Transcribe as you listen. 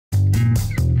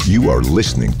You are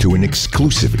listening to an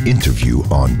exclusive interview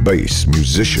on Bass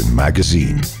Musician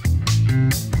Magazine.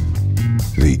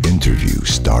 The interview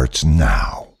starts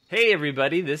now. Hey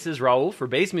everybody, this is Raul for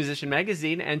Bass Musician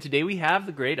Magazine, and today we have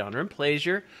the great honor and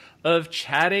pleasure of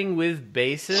chatting with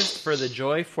bassist for the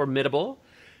Joy Formidable,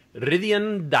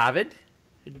 Rhydian Dafydd.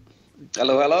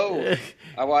 Hello, hello.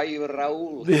 How are you,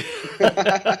 Raul?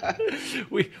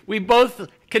 we both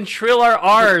can trill our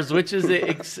R's, which is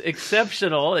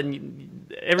exceptional, and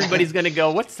everybody's going to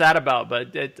go, what's that about?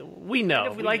 But we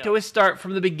know. We like to always start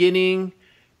from the beginning,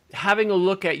 having a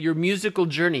look at your musical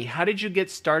journey. How did you get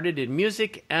started in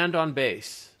music and on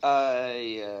bass?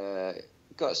 I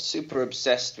got super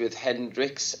obsessed with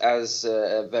Hendrix as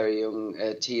a very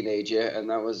young teenager, and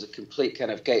that was a complete kind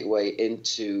of gateway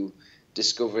into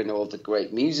discovering all the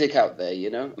great music out there, you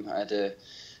know. I had a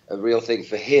real thing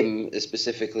for him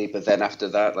specifically, but then after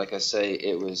that, like I say,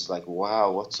 it was like,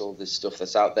 wow, what's all this stuff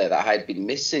that's out there that I had been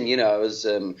missing, you know.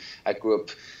 I grew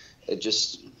up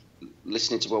just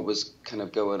listening to what was kind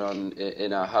of going on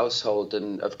in our household,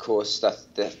 and of course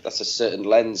that's a certain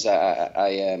lens.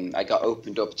 I got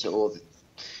opened up to all the,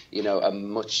 you know, a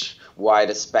much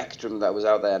wider spectrum that was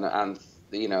out there, and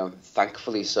you know,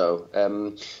 thankfully so.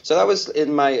 So that was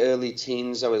in my early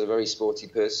teens. I was a very sporty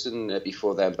person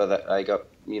before then, but I got,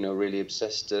 you know, really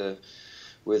obsessed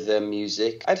with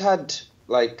music. I'd had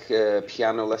like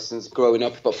piano lessons growing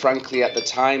up, but frankly at the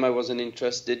time I wasn't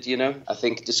interested, you know. I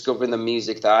think discovering the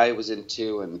music that I was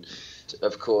into, and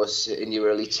of course in your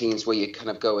early teens where you're kind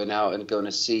of going out and going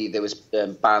to see, there was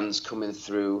bands coming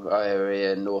through our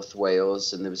area in North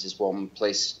Wales, and there was this one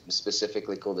place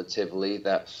specifically called the Tivoli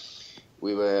that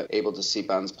we were able to see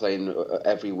bands playing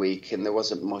every week, and there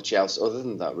wasn't much else other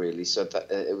than that, really. So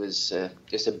that it was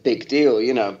just a big deal,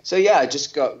 you know. So yeah,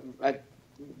 I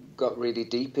got really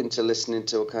deep into listening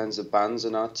to all kinds of bands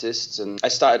and artists, and I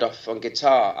started off on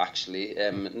guitar actually,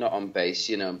 not on bass,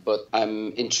 you know. But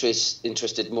I'm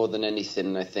interested more than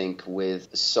anything, I think,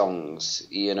 with songs,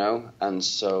 you know. And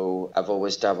so I've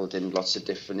always dabbled in lots of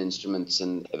different instruments,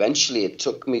 and eventually it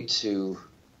took me to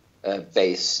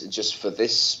bass just for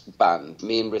this band.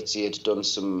 Me and Ritzy had done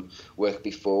some work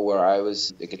before where I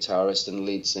was a guitarist and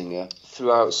lead singer.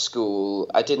 Throughout school,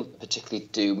 I didn't particularly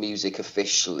do music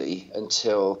officially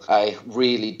until I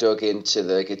really dug into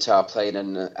the guitar playing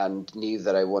and knew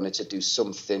that I wanted to do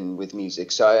something with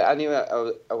music. So I knew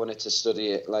I wanted to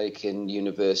study it like in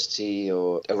university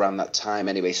or around that time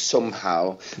anyway,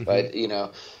 somehow. Mm-hmm. But, you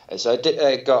know, so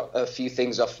I got a few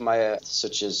things off my,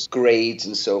 such as grades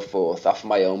and so forth, off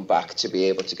my own back to be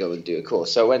able to go and do a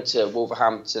course. So I went to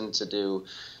Wolverhampton to do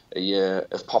a year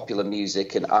of popular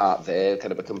music and art there,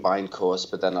 kind of a combined course,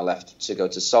 but then I left to go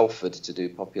to Salford to do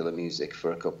popular music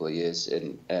for a couple of years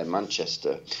in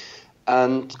Manchester.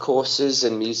 And courses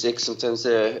and music, sometimes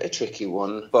they're a tricky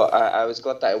one, but I was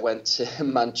glad that I went to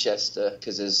Manchester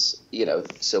because there's, you know,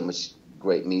 so much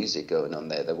great music going on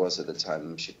there. There was at the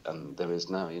time, and there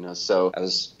is now, you know. So I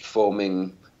was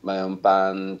forming my own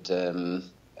band,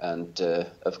 and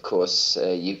of course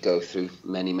you go through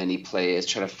many players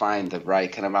trying to find the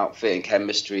right kind of outfit and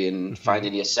chemistry and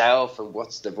finding yourself and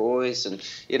what's the voice, and,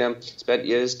 you know, spent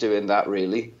years doing that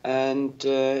really. And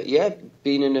yeah,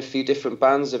 been in a few different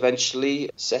bands,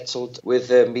 eventually settled with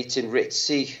meeting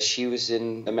Ritzy. She was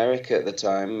in America at the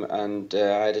time, and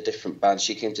I had a different band.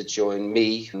 She came to join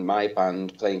me and my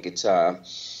band playing guitar,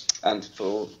 and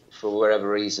for whatever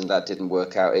reason that didn't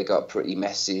work out. It got pretty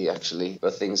messy actually,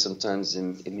 but things sometimes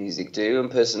in music do,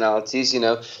 and personalities, you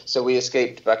know. So we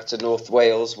escaped back to North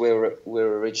Wales, where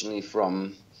we're originally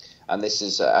from, and this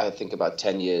is I think about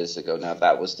 10 years ago now.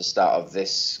 That was the start of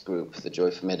this group, the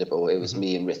Joy Formidable. It was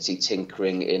me and Ritzy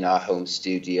tinkering in our home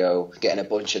studio, getting a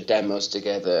bunch of demos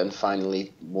together, and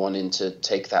finally wanting to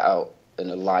take that out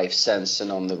in a live sense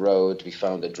and on the road. We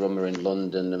found a drummer in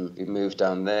London and we moved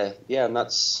down there. Yeah, and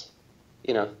that's,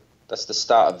 you know, that's the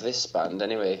start of this band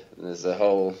anyway. And there's a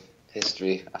whole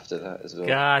history after that as well.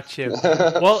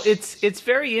 Gotcha. Well, it's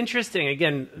very interesting.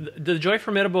 Again, the Joy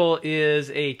Formidable is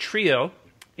a trio,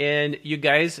 and you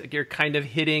guys, you're kind of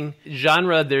hitting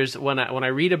genre. There's when I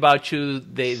read about you,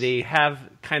 they have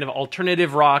kind of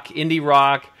alternative rock, indie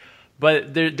rock,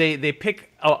 but they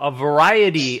pick a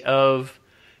variety of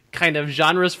kind of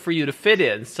genres for you to fit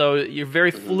in. So you're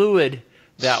very fluid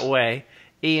that way.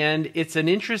 And it's an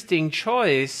interesting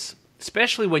choice,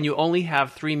 especially when you only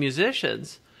have 3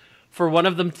 musicians, for one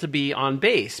of them to be on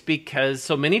bass, because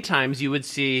so many times you would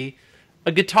see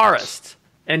a guitarist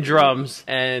and drums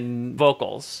and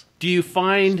vocals. Do you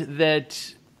find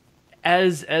that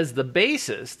as the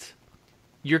bassist,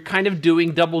 you're kind of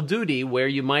doing double duty where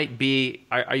you might be,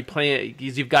 are you playing,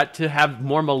 because you've got to have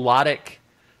more melodic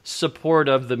support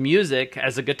of the music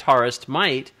as a guitarist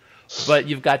might, but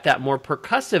you've got that more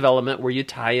percussive element where you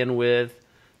tie in with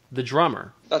the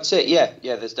drummer. That's it, yeah.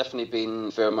 There's definitely been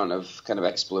a fair amount of kind of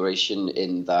exploration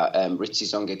in that.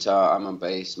 Ritzy's on guitar, I'm on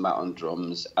bass, Matt on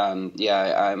drums, and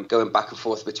I'm going back and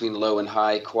forth between low and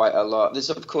high quite a lot. There's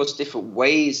of course different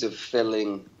ways of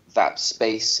filling that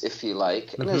space, if you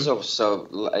like, and there's also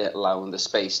allowing the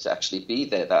space to actually be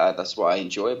there. That's what I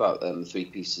enjoy about three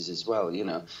pieces as well. You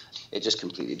know, it just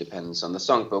completely depends on the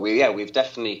song. But we've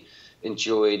definitely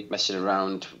enjoyed messing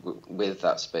around with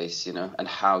that space, you know, and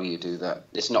how you do that.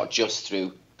 It's not just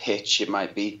through pitch; it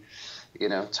might be, you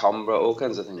know, timbre, all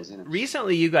kinds of things. You know.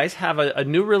 Recently, you guys have a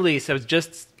new release. It was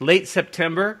just late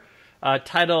September,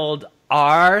 titled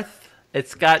Arth.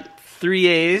 It's got 3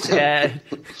 A's. And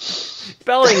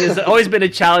spelling has always been a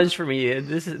challenge for me.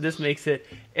 This makes it,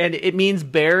 and it means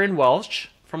bear in Welsh,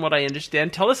 from what I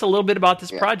understand. Tell us a little bit about this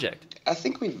project. I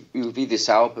think we view this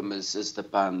album as the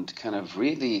band kind of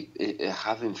really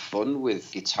having fun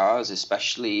with guitars,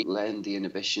 especially letting the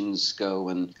inhibitions go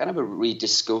and kind of a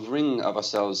rediscovering of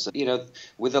ourselves. You know,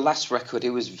 with the last record,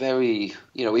 it was very,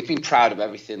 you know, we've been proud of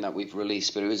everything that we've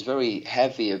released, but it was very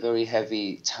heavy, a very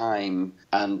heavy time,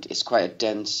 and it's quite a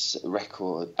dense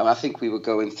record. And I think we were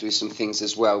going through some things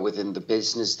as well within the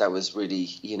business that was really,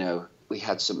 you know, we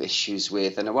had some issues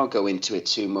with, and I won't go into it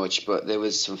too much, but there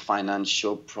was some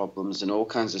financial problems and all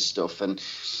kinds of stuff. And,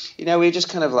 you know, we were just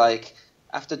kind of like,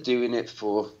 after doing it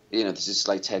for, you know, this is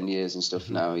like 10 years and stuff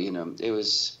now, you know,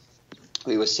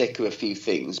 we were sick of a few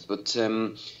things. But,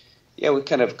 we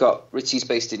kind of Ritzy's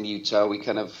based in Utah. We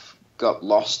kind of got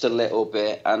lost a little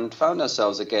bit and found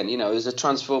ourselves again. You know, it was a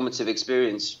transformative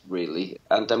experience, really.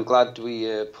 And I'm glad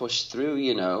we pushed through,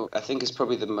 you know. I think it's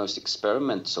probably the most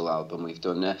experimental album we've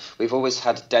done. We've always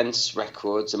had dense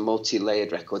records and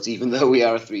multi-layered records, even though we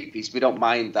are a three-piece. We don't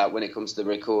mind that when it comes to the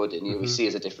recording. You know, we see it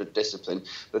as a different discipline.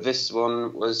 But this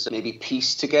one was maybe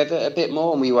pieced together a bit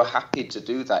more, and we were happy to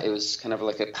do that. It was kind of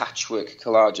like a patchwork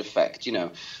collage effect, you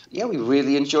know. Yeah, we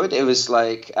really enjoyed it. It was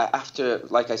like, after,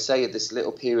 like I say, this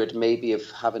little period maybe of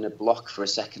having a block for a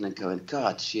second and going,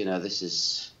 God, you know,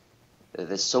 there's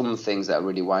some things that are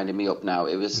really winding me up now.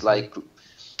 It was like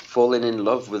falling in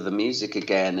love with the music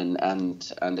again,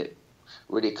 and it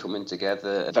really coming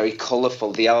together. Very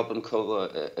colourful. The album cover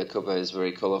is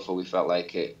very colourful. We felt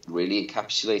like it really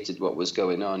encapsulated what was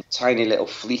going on. Tiny little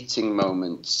fleeting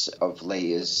moments of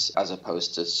layers, as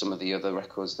opposed to some of the other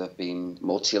records that have been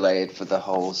multi-layered for the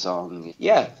whole song.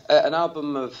 Yeah, an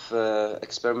album of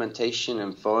experimentation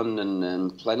and fun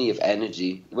and plenty of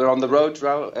energy. We're on the road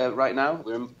right now.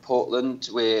 We're in Portland.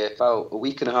 We're about a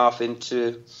week and a half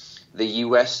into the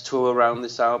US tour around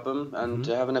this album, and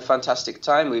having a fantastic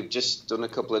time. We've just done a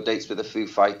couple of dates with the Foo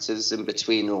Fighters in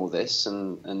between all this,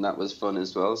 and that was fun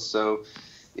as well. So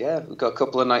yeah, we've got a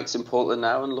couple of nights in Portland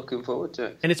now and looking forward to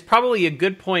it. And it's probably a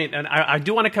good point, and I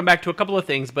do want to come back to a couple of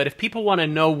things, but if people want to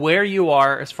know where you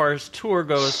are as far as tour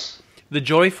goes,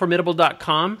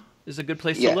 thejoyformidable.com is a good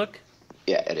place to look?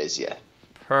 Yeah, it is, yeah.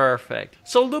 Perfect.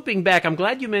 So looping back, I'm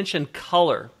glad you mentioned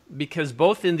color, because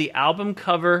both in the album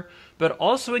cover but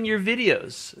also in your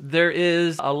videos, there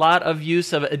is a lot of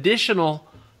use of additional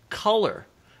color.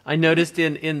 I noticed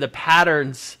in the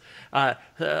patterns,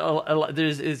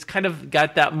 it's kind of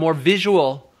got that more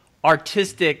visual,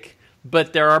 artistic,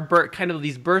 but there are kind of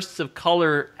these bursts of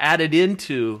color added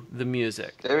into the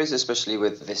music. There is, especially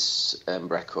with this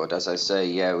record. As I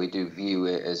say, we do view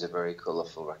it as a very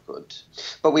colourful record.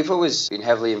 But we've always been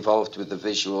heavily involved with the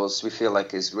visuals. We feel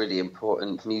like it's really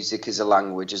important. Music is a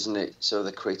language, isn't it? So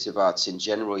the creative arts in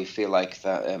general, we feel like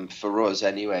that, for us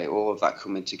anyway, all of that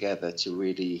coming together to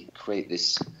really create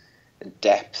this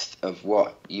depth of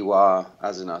what you are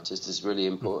as an artist is really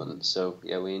important. So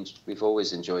yeah, we've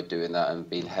always enjoyed doing that and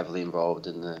been heavily involved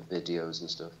in the videos and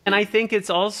stuff. And I think it's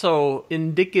also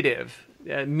indicative.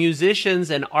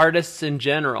 Musicians and artists in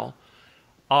general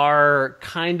are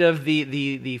kind of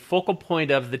the focal point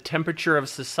of the temperature of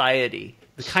society.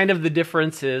 The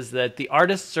difference is that the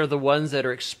artists are the ones that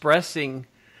are expressing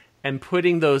and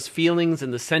putting those feelings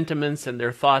and the sentiments and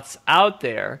their thoughts out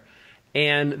there.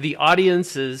 And the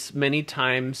audiences many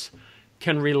times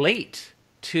can relate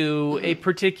to a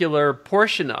particular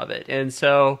portion of it. And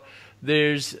so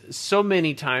there's so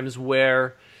many times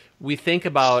where we think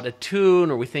about a tune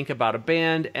or we think about a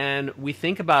band and we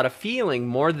think about a feeling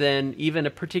more than even a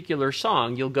particular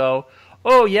song. You'll go,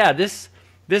 oh yeah, this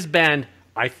band,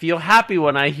 I feel happy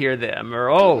when I hear them. Or,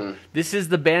 oh, this is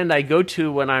the band I go to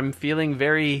when I'm feeling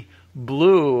very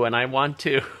blue and I want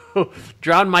to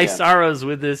drown my sorrows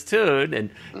with this tune. And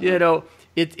you know,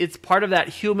 it's part of that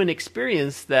human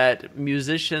experience that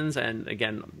musicians and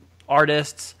again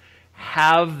artists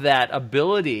have that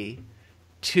ability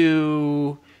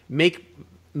to make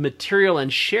material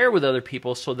and share with other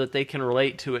people so that they can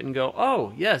relate to it and go,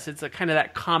 oh, yes, it's a kind of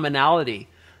that commonality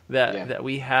that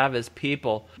we have as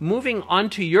people. Moving on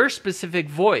to your specific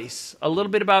voice, a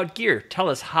little bit about gear. Tell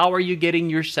us, how are you getting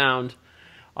your sound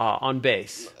on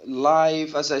bass?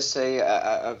 Live, as I say,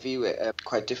 I view it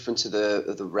quite different to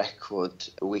the record.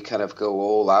 We kind of go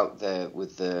all out there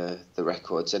with the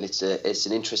records, and it's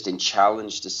an interesting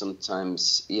challenge to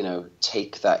sometimes, you know,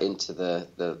 take that into the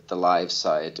live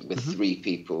side with three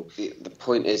people. The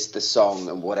point is the song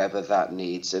and whatever that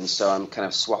needs, and so I'm kind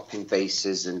of swapping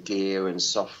basses and gear and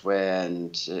software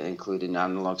and including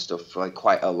analog stuff like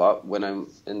quite a lot when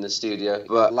I'm in the studio.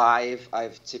 But live,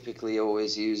 I've typically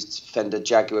always used Fender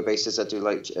Jaguar basses. I do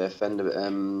like Fender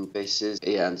basses,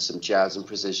 and some jazz and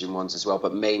precision ones as well,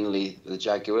 but mainly the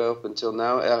Jaguar up until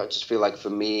now. I just feel like for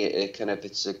me,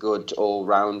 it's a good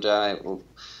all-rounder. It will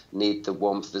need the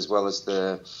warmth as well as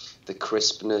the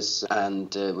crispness,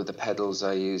 and with the pedals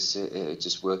I use, it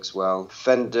just works well.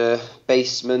 Fender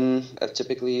Bassman I've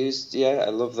typically used. I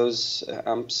love those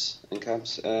amps and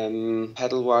cabs.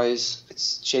 Pedal-wise,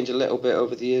 it's changed a little bit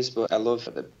over the years, but I love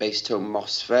the bass tone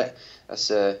MOSFET. That's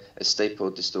a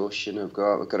staple distortion I've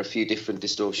got. I've got a few different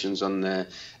distortions on there,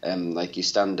 like your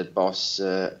standard Boss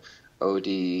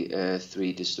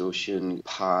OD3 distortion,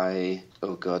 Pi.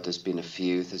 Oh God, there's been a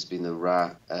few. There's been the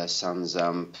Rat, Sans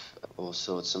amp, all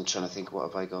sorts. I'm trying to think, what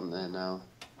have I got there now?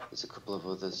 There's a couple of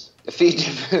others. A few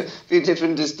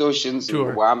different distortions.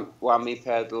 Sure. Whammy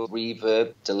pedal,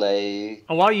 reverb, delay.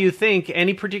 And while you think,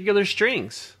 any particular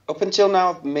strings? Up until now,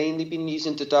 I've mainly been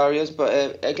using D'Addarios,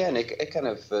 but again, it kind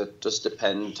of does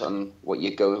depend on what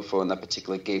you're going for in that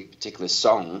particular gig, particular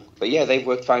song. But yeah, they've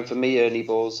worked fine for me. Ernie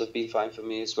balls have been fine for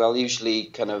me as well. Usually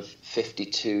kind of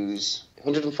 52s,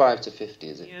 105 to 50,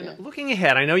 is it? And yeah. Looking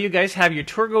ahead, I know you guys have your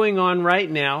tour going on right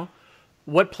now.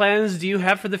 What plans do you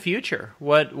have for the future?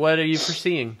 What are you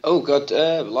foreseeing? Oh God,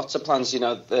 lots of plans. You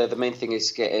know, the main thing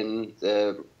is getting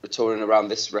touring around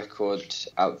this record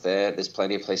out there. There's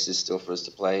plenty of places still for us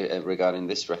to play regarding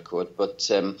this record,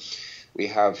 but we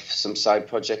have some side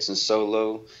projects and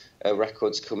solo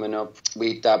records coming up.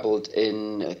 We dabbled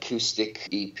in acoustic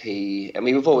EP. I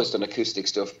mean, we've always done acoustic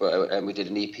stuff, but we did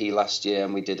an EP last year,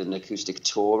 and we did an acoustic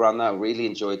tour around that. I really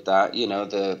enjoyed that. You know,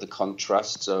 the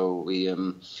contrast. So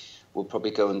we'll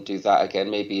probably go and do that again,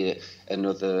 maybe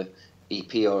another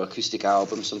EP or acoustic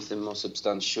album, something more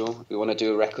substantial. We want to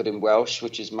do a record in Welsh,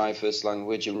 which is my first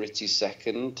language, and Ritty's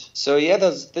second. So yeah,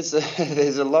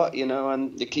 there's a lot, you know,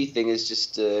 and the key thing is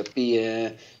just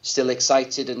be still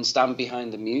excited and stand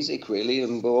behind the music, really,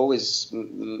 and we'll always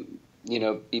you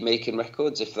know, be making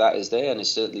records if that is there, and it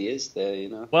certainly is there, you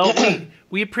know. Well,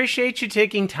 we appreciate you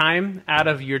taking time out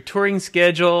of your touring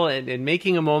schedule and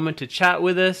making a moment to chat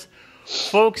with us.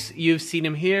 Folks, you've seen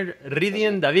him here,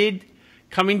 Rhydian Dafydd,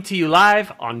 coming to you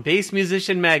live on Bass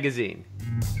Musician Magazine.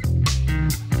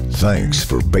 Thanks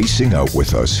for bassing out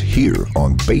with us here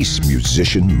on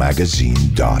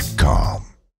BassMusicianMagazine.com.